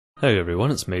Hey everyone,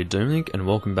 it's me, Doomlink, and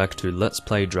welcome back to Let's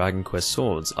Play Dragon Quest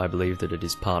Swords. I believe that it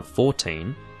is part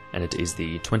 14, and it is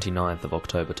the 29th of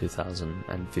October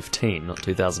 2015, not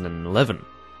 2011,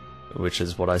 which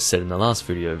is what I said in the last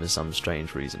video for some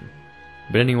strange reason.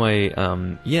 But anyway,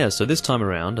 yeah, so this time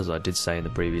around, as I did say in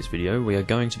the previous video, we are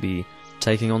going to be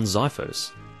taking on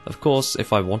Xiphos. Of course,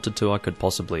 if I wanted to, I could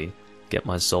possibly get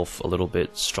myself a little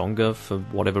bit stronger for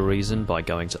whatever reason by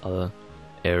going to other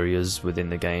areas within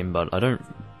the game, but I don't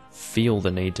feel the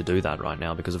need to do that right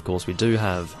now because of course we do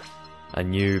have a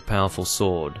new powerful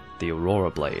sword, the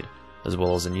Aurora Blade, as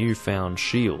well as a new found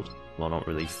shield. Well, not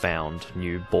really found,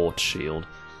 new bought shield.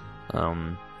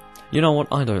 You know what,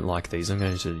 I don't like these, I'm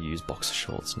going to use boxer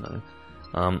shorts, no.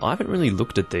 I haven't really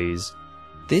looked at these.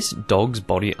 This dog's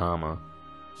body armor,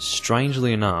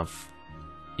 strangely enough,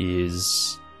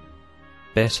 is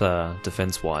better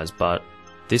defense-wise, but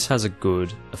this has a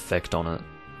good effect on it,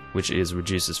 which is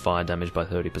reduces fire damage by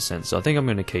 30%, so I think I'm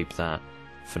going to keep that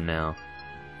for now.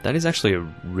 That is actually a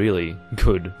really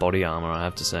good body armor, I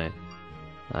have to say.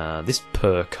 This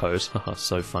per coat,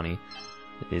 so funny,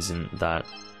 isn't that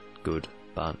good,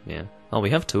 but yeah. Oh, we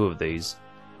have two of these,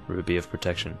 Ruby of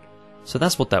Protection. So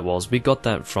that's what that was. We got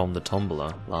that from the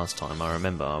Tombola last time, I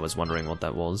remember. I was wondering what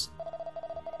that was.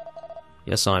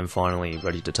 Yes, I'm finally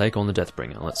ready to take on the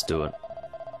Deathbringer, let's do it.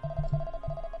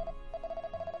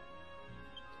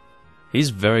 He's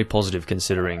very positive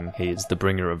considering he is the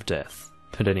bringer of death.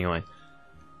 But anyway,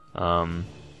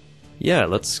 yeah,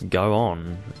 let's go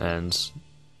on and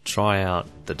try out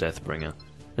the Deathbringer.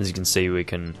 As you can see, we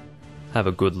can have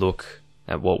a good look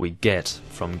at what we get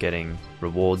from getting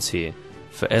rewards here.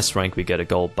 For S rank we get a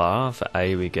gold bar, for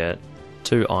A we get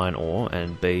 2 iron ore,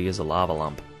 and B is a lava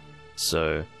lump.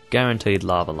 So, guaranteed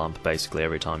lava lump basically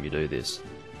every time you do this.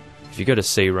 If you go to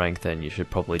C rank then you should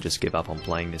probably just give up on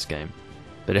playing this game.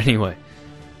 But anyway,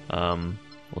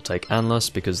 we'll take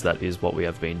Anlus because that is what we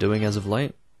have been doing as of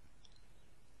late.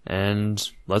 And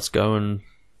let's go and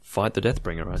fight the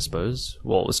Deathbringer, I suppose.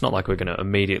 Well, it's not like we're going to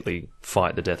immediately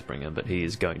fight the Deathbringer, but he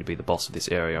is going to be the boss of this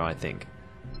area, I think.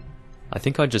 I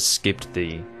think I just skipped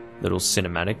the little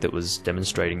cinematic that was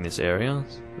demonstrating this area.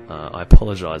 I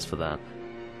apologise for that.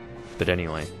 But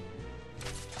anyway,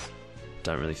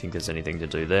 don't really think there's anything to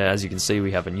do there. As you can see,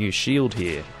 we have a new shield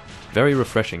here. Very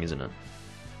refreshing, isn't it?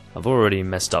 I've already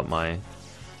messed up my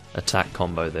attack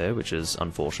combo there, which is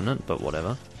unfortunate, but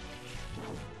whatever.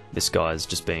 This guy's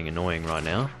just being annoying right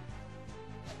now.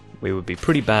 We would be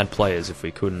pretty bad players if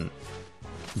we couldn't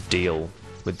deal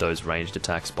with those ranged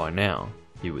attacks by now,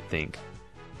 you would think.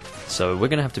 So we're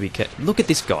gonna have to be look at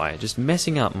this guy, just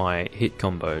messing up my hit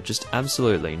combo, just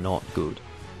absolutely not good.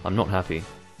 I'm not happy.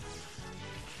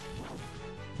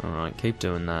 Alright, keep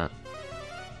doing that.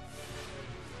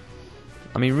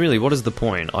 I mean, really, what is the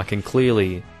point? I can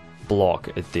clearly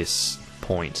block at this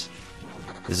point.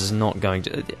 This is not going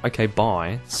to... Okay,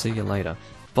 bye. See you later.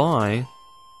 Bye!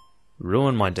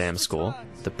 Ruin my damn score.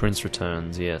 The prince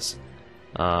returns, yes.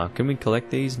 Can we collect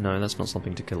these? No, that's not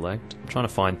something to collect. I'm trying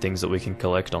to find things that we can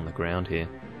collect on the ground here.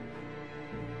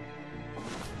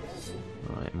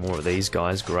 Alright, more of these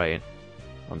guys. Great.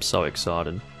 I'm so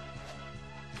excited.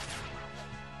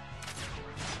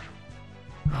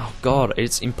 Oh god,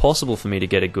 it's impossible for me to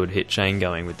get a good hit chain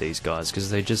going with these guys because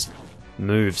they just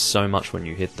move so much when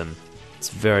you hit them. It's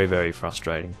very, very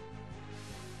frustrating.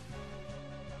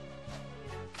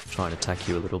 Try and attack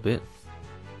you a little bit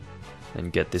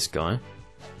and get this guy.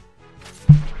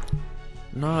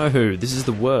 No, this is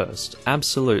the worst.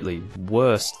 Absolutely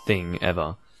worst thing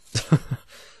ever.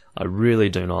 I really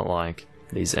do not like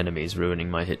these enemies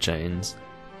ruining my hit chains.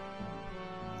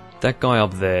 That guy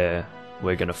up there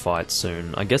we're gonna fight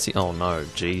soon. I guess he... Oh no,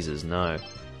 Jesus, no.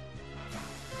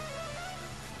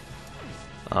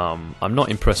 I'm not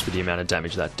impressed with the amount of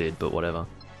damage that did, but whatever.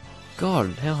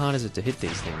 God, how hard is it to hit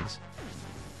these things?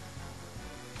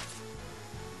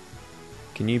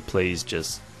 Can you please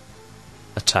just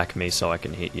attack me so I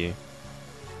can hit you?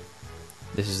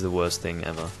 This is the worst thing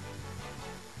ever.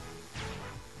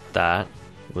 That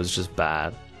was just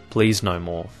bad. Please no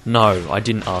more. No, I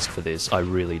didn't ask for this. I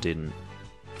really didn't.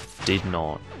 Did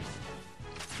not.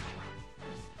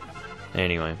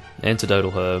 Anyway,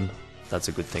 antidotal herb. That's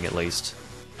a good thing at least.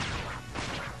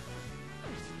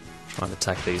 Try and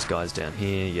attack these guys down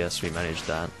here. Yes, we managed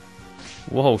that.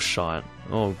 Whoa, shite.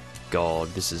 Oh god,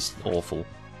 this is awful.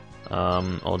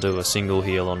 I'll do a single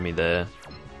heal on me there.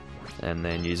 And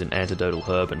then use an antidotal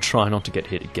herb and try not to get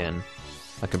hit again.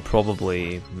 I can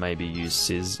probably maybe use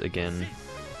Sizz again.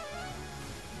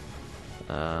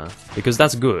 Because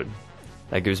that's good.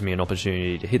 That gives me an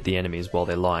opportunity to hit the enemies while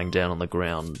they're lying down on the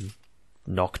ground,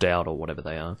 knocked out or whatever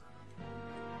they are.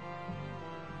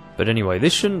 But anyway,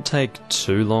 this shouldn't take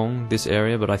too long, this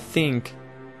area, but I think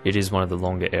it is one of the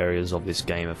longer areas of this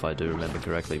game, if I do remember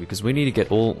correctly, because we need to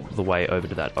get all the way over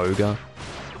to that ogre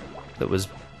that was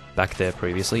back there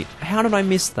previously. How did I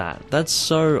miss that? That's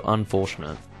so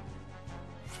unfortunate.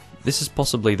 This is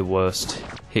possibly the worst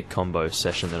hit combo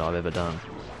session that I've ever done.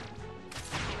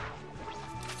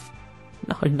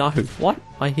 No, what?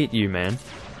 I hit you, man.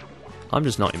 I'm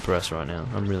just not impressed right now.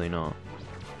 I'm really not.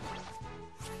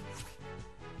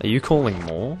 Are you calling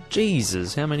more?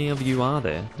 Jesus, how many of you are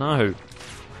there? No.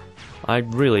 I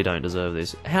really don't deserve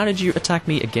this. How did you attack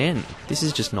me again? This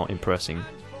is just not impressing.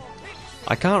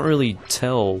 I can't really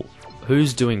tell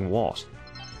who's doing what,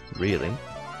 really.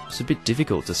 It's a bit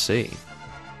difficult to see.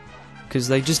 Because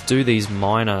they just do these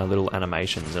minor little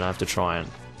animations and I have to try and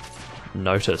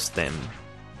notice them.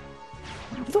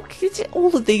 Look,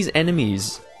 all of these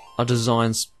enemies are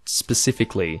designed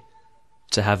specifically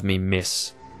to have me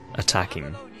miss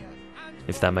attacking.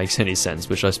 If that makes any sense,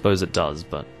 which I suppose it does,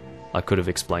 but I could have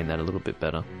explained that a little bit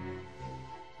better.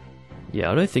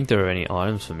 Yeah, I don't think there are any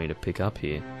items for me to pick up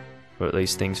here. Or at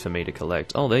least things for me to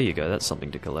collect. Oh, there you go, that's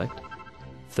something to collect.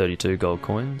 32 gold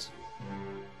coins.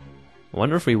 I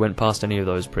wonder if we went past any of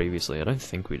those previously. I don't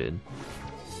think we did.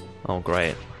 Oh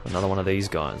great, another one of these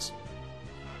guys.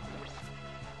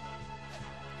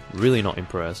 Really not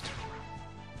impressed.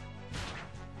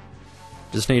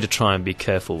 Just need to try and be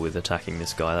careful with attacking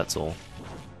this guy, that's all.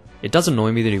 It does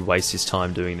annoy me that he wastes his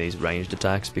time doing these ranged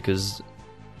attacks because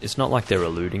it's not like they're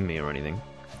eluding me or anything.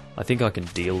 I think I can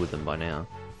deal with them by now.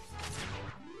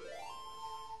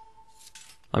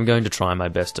 I'm going to try my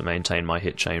best to maintain my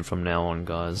hit chain from now on,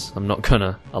 guys. I'm not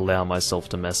gonna allow myself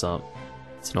to mess up.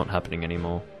 It's not happening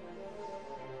anymore.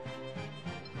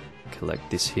 Collect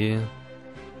this here.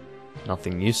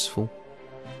 Nothing useful.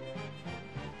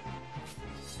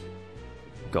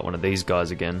 Got one of these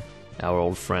guys again. Our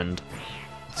old friend.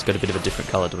 It's got a bit of a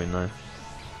different colour to him though.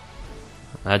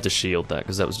 I had to shield that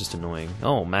because that was just annoying.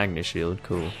 Oh, Magna Shield,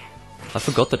 cool. I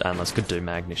forgot that Atlas could do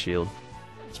Magna Shield.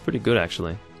 It's pretty good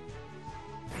actually.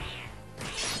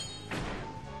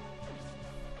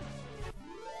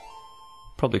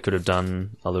 Probably could have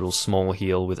done a little small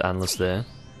heal with Atlas there.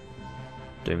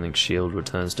 Doomlink shield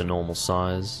returns to normal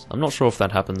size. I'm not sure if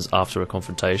that happens after a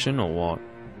confrontation or what.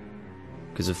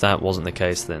 Because if that wasn't the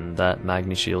case, then that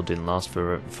Magni shield didn't last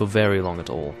for very long at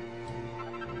all.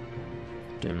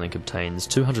 Doomlink obtains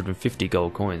 250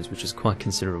 gold coins, which is quite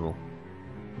considerable.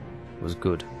 It was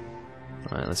good.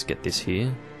 Alright, let's get this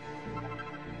here.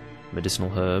 Medicinal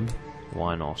herb.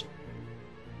 Why not?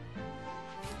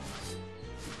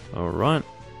 Alright.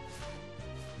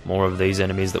 More of these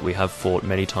enemies that we have fought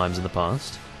many times in the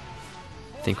past.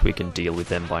 I think we can deal with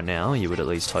them by now, you would at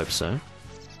least hope so.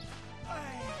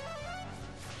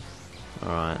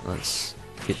 Alright, let's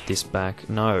get this back.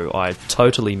 No, I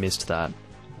totally missed that.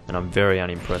 And I'm very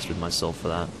unimpressed with myself for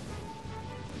that.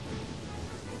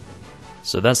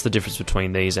 So that's the difference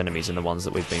between these enemies and the ones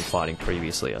that we've been fighting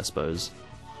previously, I suppose.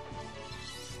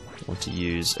 Want to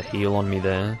use a heal on me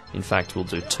there. In fact, we'll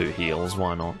do 2 heals,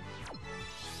 why not?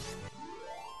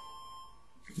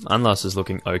 Unless is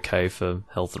looking okay for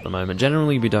health at the moment.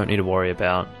 Generally, we don't need to worry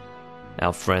about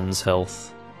our friends'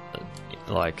 health,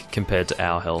 like, compared to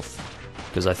our health.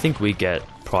 Because I think we get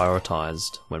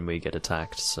prioritized when we get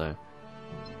attacked, so...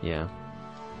 yeah.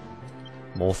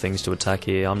 More things to attack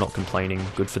here, I'm not complaining.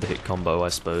 Good for the hit combo, I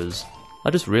suppose.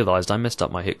 I just realized I messed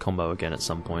up my hit combo again at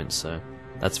some point, so...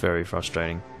 that's very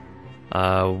frustrating.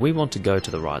 We want to go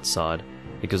to the right side,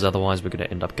 because otherwise we're going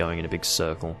to end up going in a big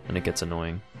circle, and it gets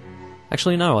annoying.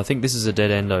 Actually no, I think this is a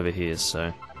dead end over here,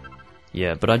 so...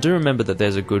 yeah, but I do remember that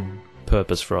there's a good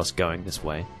purpose for us going this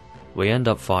way. We end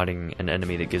up fighting an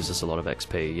enemy that gives us a lot of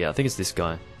XP. Yeah, I think it's this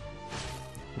guy.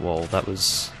 Whoa, that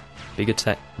was... big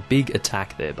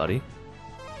attack there, buddy.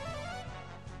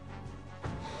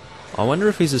 I wonder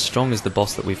if he's as strong as the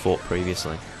boss that we fought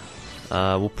previously.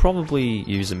 We'll probably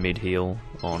use a mid heal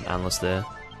on Atlas there,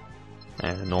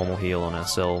 and a normal heal on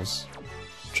ourselves.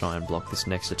 Try and block this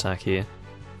next attack here.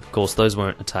 Of course, those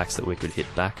weren't attacks that we could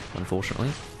hit back,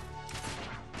 unfortunately.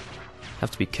 Have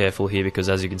to be careful here because,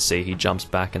 as you can see, he jumps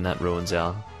back and that ruins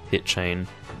our hit chain.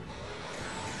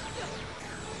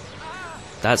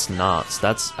 That's nuts.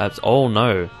 That's oh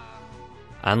no,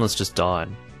 Atlas just died.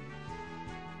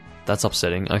 That's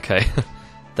upsetting. Okay,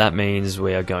 that means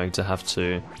we are going to have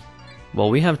to...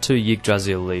 well, we have 2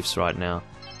 Yggdrasil leaves right now.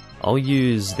 I'll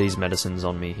use these medicines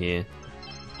on me here,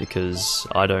 because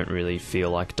I don't really feel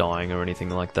like dying or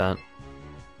anything like that.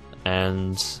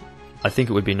 And I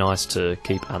think it would be nice to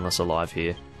keep Atlas alive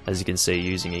here. As you can see,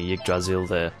 using a Yggdrasil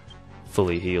there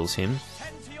fully heals him.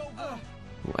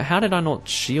 How did I not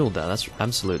shield that? That's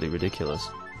absolutely ridiculous.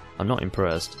 I'm not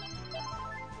impressed.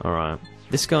 Alright.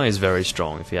 This guy is very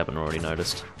strong, if you haven't already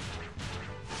noticed.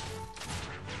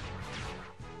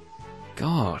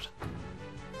 God.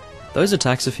 Those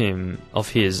attacks of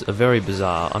his are very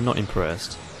bizarre. I'm not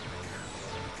impressed.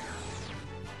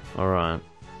 Alright.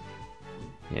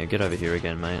 Yeah, get over here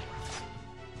again, mate.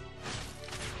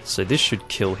 So this should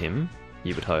kill him,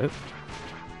 you would hope.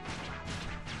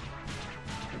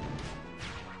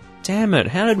 Damn it,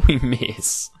 how did we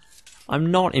miss? I'm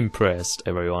not impressed,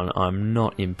 everyone. I'm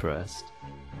not impressed.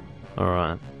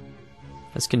 Alright.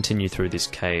 Let's continue through this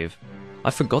cave.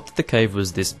 I forgot that the cave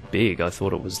was this big. I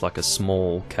thought it was like a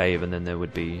small cave and then there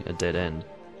would be a dead end.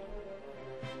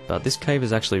 But this cave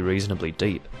is actually reasonably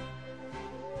deep.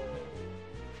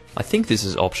 I think this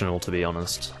is optional, to be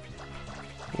honest.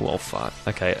 Well, fuck.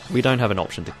 Okay, we don't have an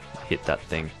option to hit that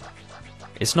thing.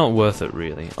 It's not worth it,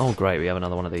 really. Oh, great, we have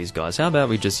another one of these guys. How about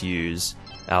we just use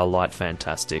our Light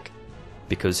Fantastic?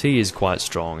 Because he is quite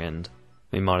strong, and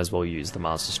we might as well use the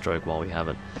Master Stroke while we have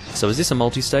it. So is this a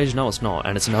multi-stage? No, it's not.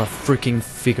 And it's another freaking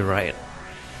figure 8.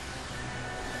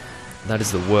 That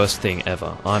is the worst thing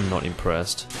ever. I'm not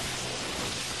impressed.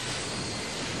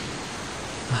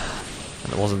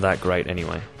 And it wasn't that great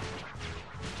anyway.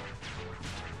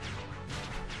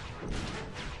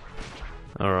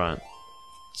 Alright.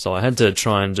 So I had to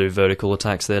try and do vertical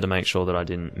attacks there to make sure that I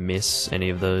didn't miss any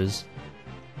of those.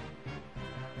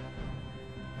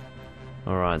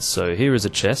 Alright, so here is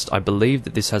a chest. I believe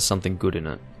that this has something good in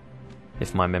it,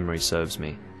 if my memory serves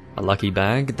me. A lucky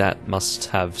bag? That must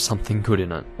have something good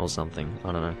in it, or something.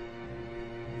 I don't know.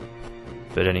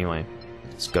 But anyway,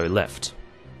 let's go left.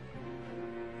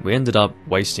 We ended up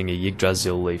wasting a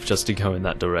Yggdrasil leaf just to go in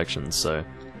that direction, so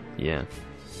yeah.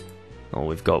 Oh,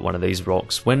 we've got one of these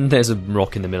rocks. When there's a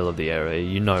rock in the middle of the area,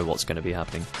 you know what's going to be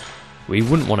happening. We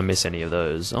wouldn't want to miss any of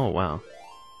those. Oh, wow.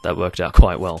 That worked out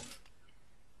quite well.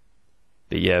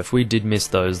 But yeah, if we did miss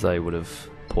those, they would have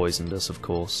poisoned us, of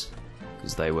course.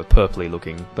 Because they were purpley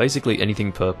looking. Basically,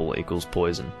 anything purple equals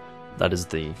poison. That is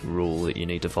the rule that you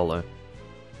need to follow.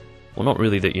 Well, not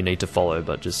really that you need to follow,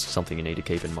 but just something you need to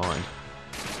keep in mind.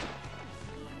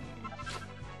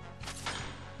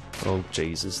 Oh,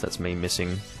 Jesus, that's me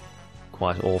missing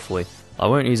quite awfully. I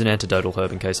won't use an antidotal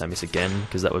herb in case I miss again,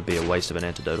 because that would be a waste of an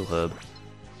antidotal herb.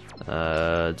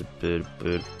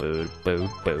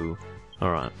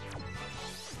 Alright.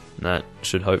 That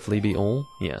should hopefully be all.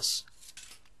 Yes.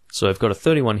 So I've got a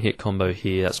 31 hit combo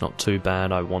here. That's not too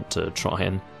bad. I want to try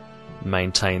and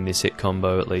maintain this hit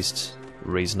combo at least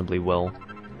reasonably well.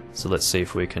 So let's see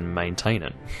if we can maintain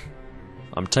it.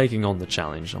 I'm taking on the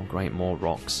challenge. Oh great, more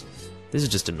rocks. This is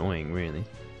just annoying, really.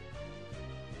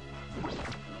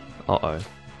 Uh-oh.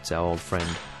 It's our old friend.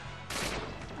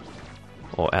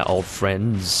 Or our old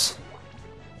friends.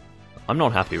 I'm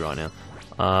not happy right now.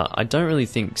 I don't really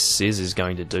think Sizz is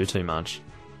going to do too much.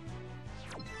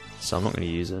 So I'm not going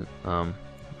to use it. And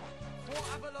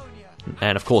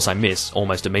of course I miss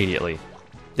almost immediately.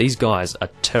 These guys are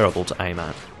terrible to aim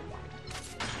at.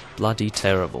 Bloody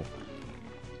terrible.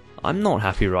 I'm not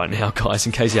happy right now, guys,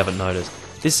 in case you haven't noticed.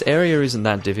 This area isn't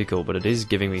that difficult, but it is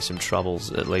giving me some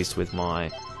troubles, at least with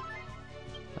my...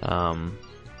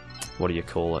 what do you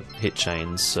call it? Hit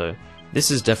chains, so... This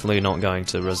is definitely not going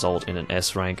to result in an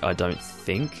S rank, I don't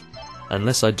think.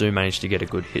 Unless I do manage to get a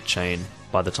good hit chain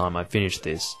by the time I finish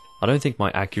this. I don't think my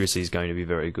accuracy is going to be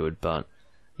very good, but...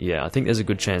 Yeah, I think there's a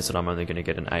good chance that I'm only going to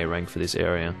get an A rank for this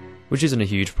area. Which isn't a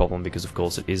huge problem because, of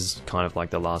course, it is kind of like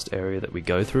the last area that we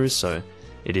go through, so...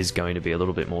 It is going to be a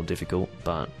little bit more difficult,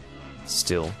 but...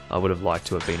 Still, I would have liked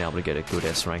to have been able to get a good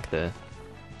S rank there.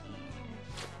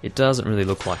 It doesn't really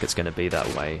look like it's going to be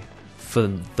that way for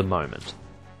the moment.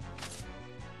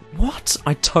 What?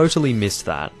 I totally missed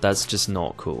that. That's just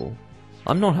not cool.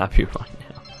 I'm not happy right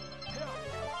now.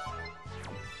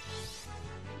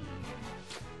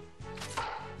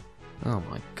 Oh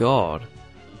my god.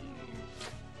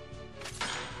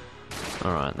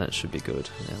 Alright, that should be good.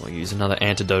 Now we'll use another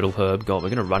antidotal herb. God, we're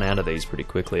going to run out of these pretty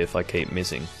quickly if I keep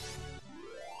missing.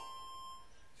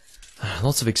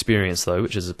 Lots of experience though,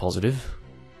 which is a positive.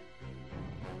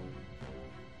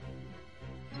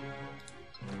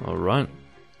 Alright.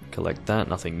 Collect that,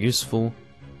 nothing useful.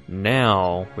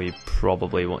 Now we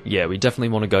probably want... Yeah, we definitely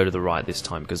want to go to the right this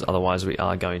time, because otherwise we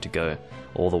are going to go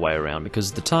all the way around,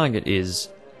 because the target is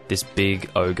this big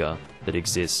ogre that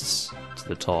exists to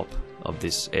the top of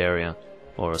this area,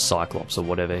 or a cyclops or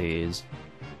whatever he is.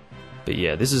 But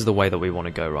yeah, this is the way that we want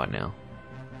to go right now.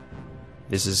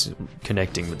 This is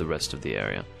connecting with the rest of the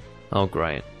area. Oh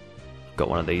great, got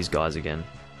one of these guys again.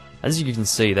 As you can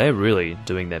see, they're really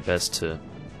doing their best to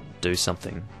do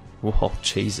something Whoa,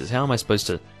 Jesus, how am I supposed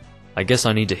to... I guess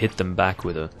I need to hit them back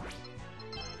with a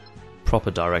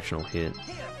proper directional hit.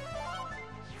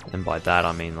 And by that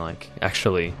I mean, like,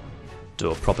 actually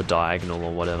do a proper diagonal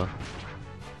or whatever.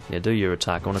 Yeah, do your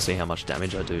attack. I want to see how much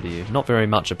damage I do to you. Not very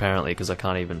much, apparently, because I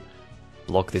can't even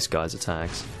block this guy's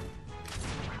attacks.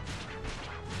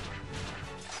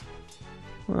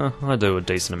 Well, I do a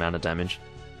decent amount of damage.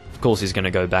 Of course he's going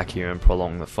to go back here and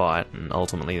prolong the fight, and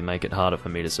ultimately make it harder for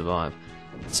me to survive.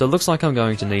 So it looks like I'm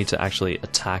going to need to actually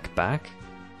attack back.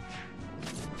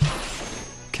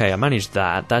 Okay, I managed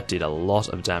that. That did a lot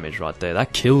of damage right there.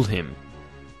 That killed him.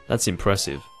 That's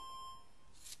impressive.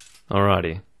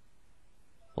 Alrighty.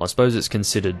 Well, I suppose it's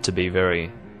considered to be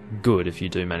very good if you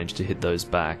do manage to hit those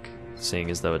back,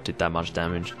 seeing as though it did that much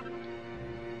damage.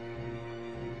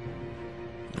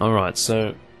 Alright,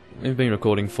 so we've been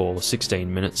recording for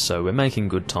 16 minutes, so we're making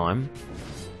good time.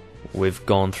 We've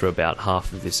gone through about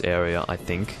half of this area, I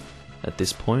think, at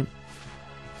this point.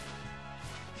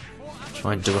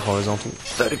 Try and do a horizontal,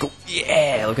 vertical.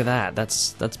 Yeah, look at that.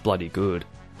 That's bloody good.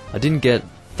 I didn't get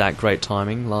that great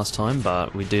timing last time,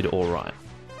 but we did alright,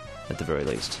 at the very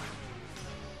least.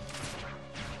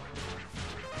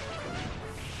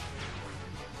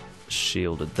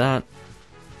 Shielded that.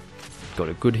 Got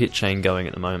a good hit chain going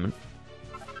at the moment.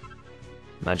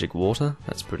 Magic water,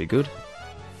 that's pretty good.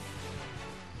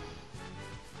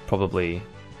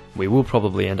 We will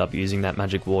probably end up using that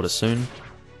magic water soon.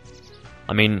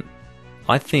 I mean,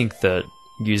 I think that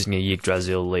using a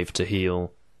Yggdrasil leaf to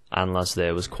heal Anlas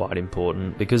there was quite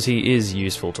important, because he is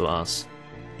useful to us,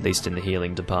 at least in the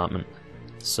healing department.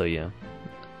 So yeah.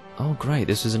 Oh great,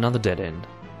 this is another dead end.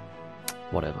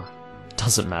 Whatever.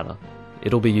 Doesn't matter.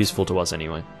 It'll be useful to us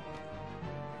anyway.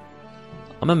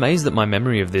 I'm amazed that my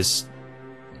memory of this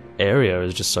area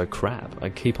is just so crap. I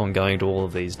keep on going to all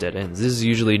of these dead ends. This is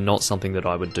usually not something that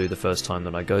I would do the first time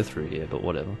that I go through here, but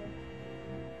whatever.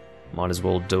 Might as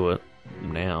well do it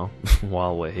now,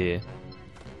 while we're here.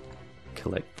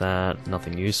 Collect that,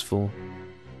 nothing useful.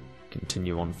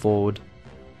 Continue on forward.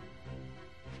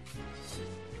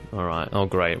 Alright, oh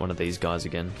great, one of these guys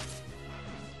again.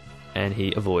 And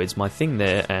he avoids my thing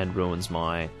there and ruins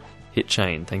my hit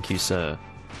chain. Thank you, sir,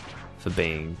 for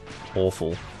being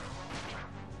awful.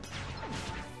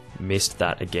 Missed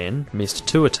that again. Missed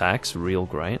 2 attacks, real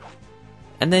great.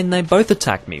 And then they both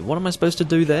attack me. What am I supposed to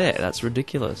do there? That's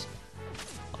ridiculous.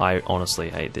 I honestly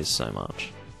hate this so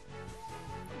much.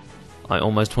 I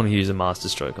almost want to use a Master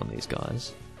Stroke on these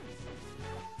guys.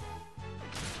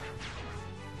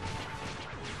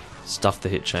 Stuff the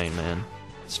hit chain, man.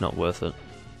 It's not worth it.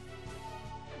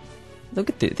 Look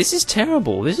at this. This is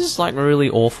terrible. This is like really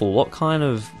awful. What kind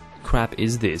of crap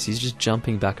is this? He's just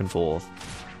jumping back and forth.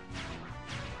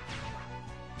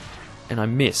 And I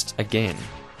missed again.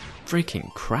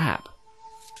 Freaking crap.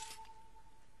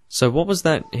 So what was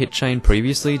that hit chain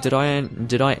previously? Did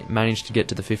I manage to get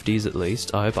to the 50s at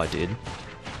least? I hope I did.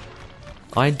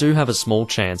 I do have a small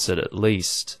chance at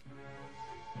least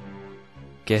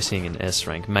getting an S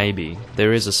rank. Maybe.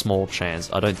 There is a small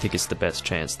chance. I don't think it's the best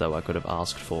chance though I could have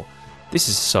asked for. This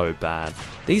is so bad.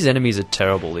 These enemies are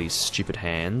terrible, these stupid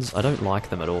hands. I don't like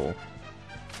them at all.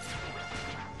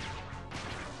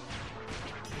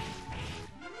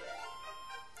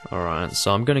 Alright,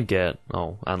 so I'm gonna get...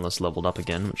 Oh, Anlas leveled up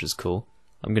again, which is cool.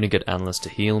 I'm gonna get Anlas to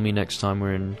heal me next time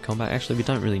we're in combat. Actually, we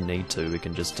don't really need to, we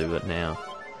can just do it now.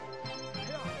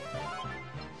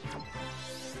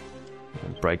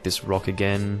 Break this rock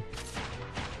again.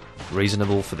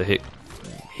 Reasonable for the hit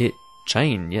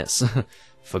chain, yes.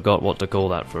 Forgot what to call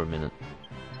that for a minute.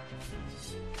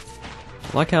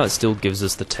 I like how it still gives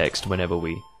us the text whenever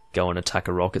we go and attack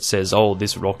a rock. It says, oh,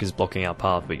 this rock is blocking our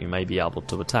path, but you may be able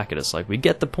to attack it. It's like, we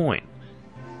get the point.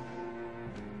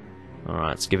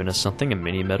 Alright, it's given us something, a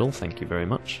mini medal, thank you very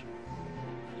much.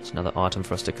 There's another item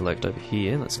for us to collect over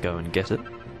here, let's go and get it.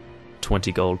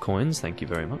 20 gold coins, thank you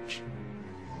very much.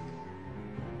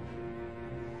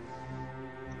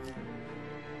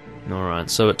 Alright,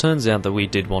 so it turns out that we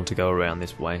did want to go around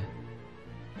this way.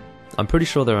 I'm pretty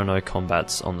sure there are no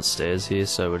combats on the stairs here,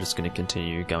 so we're just going to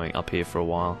continue going up here for a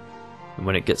while. And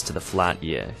when it gets to the flat,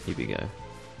 yeah, here we go.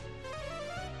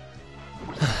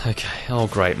 Okay, oh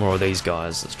great, more of these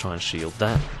guys. Let's try and shield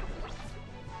that.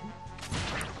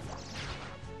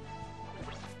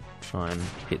 Try and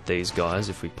hit these guys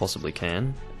if we possibly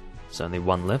can. There's only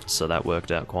one left, so that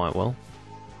worked out quite well.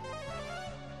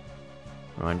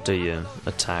 Alright, do your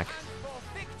attack.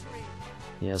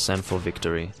 Yes, and for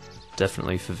victory.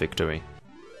 Definitely for victory.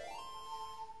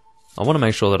 I want to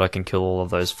make sure that I can kill all of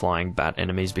those flying bat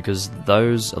enemies, because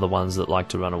those are the ones that like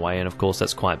to run away, and of course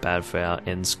that's quite bad for our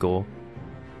end score.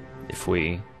 If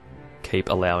we keep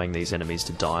allowing these enemies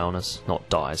to die on us. Not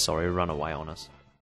die, sorry, run away on us.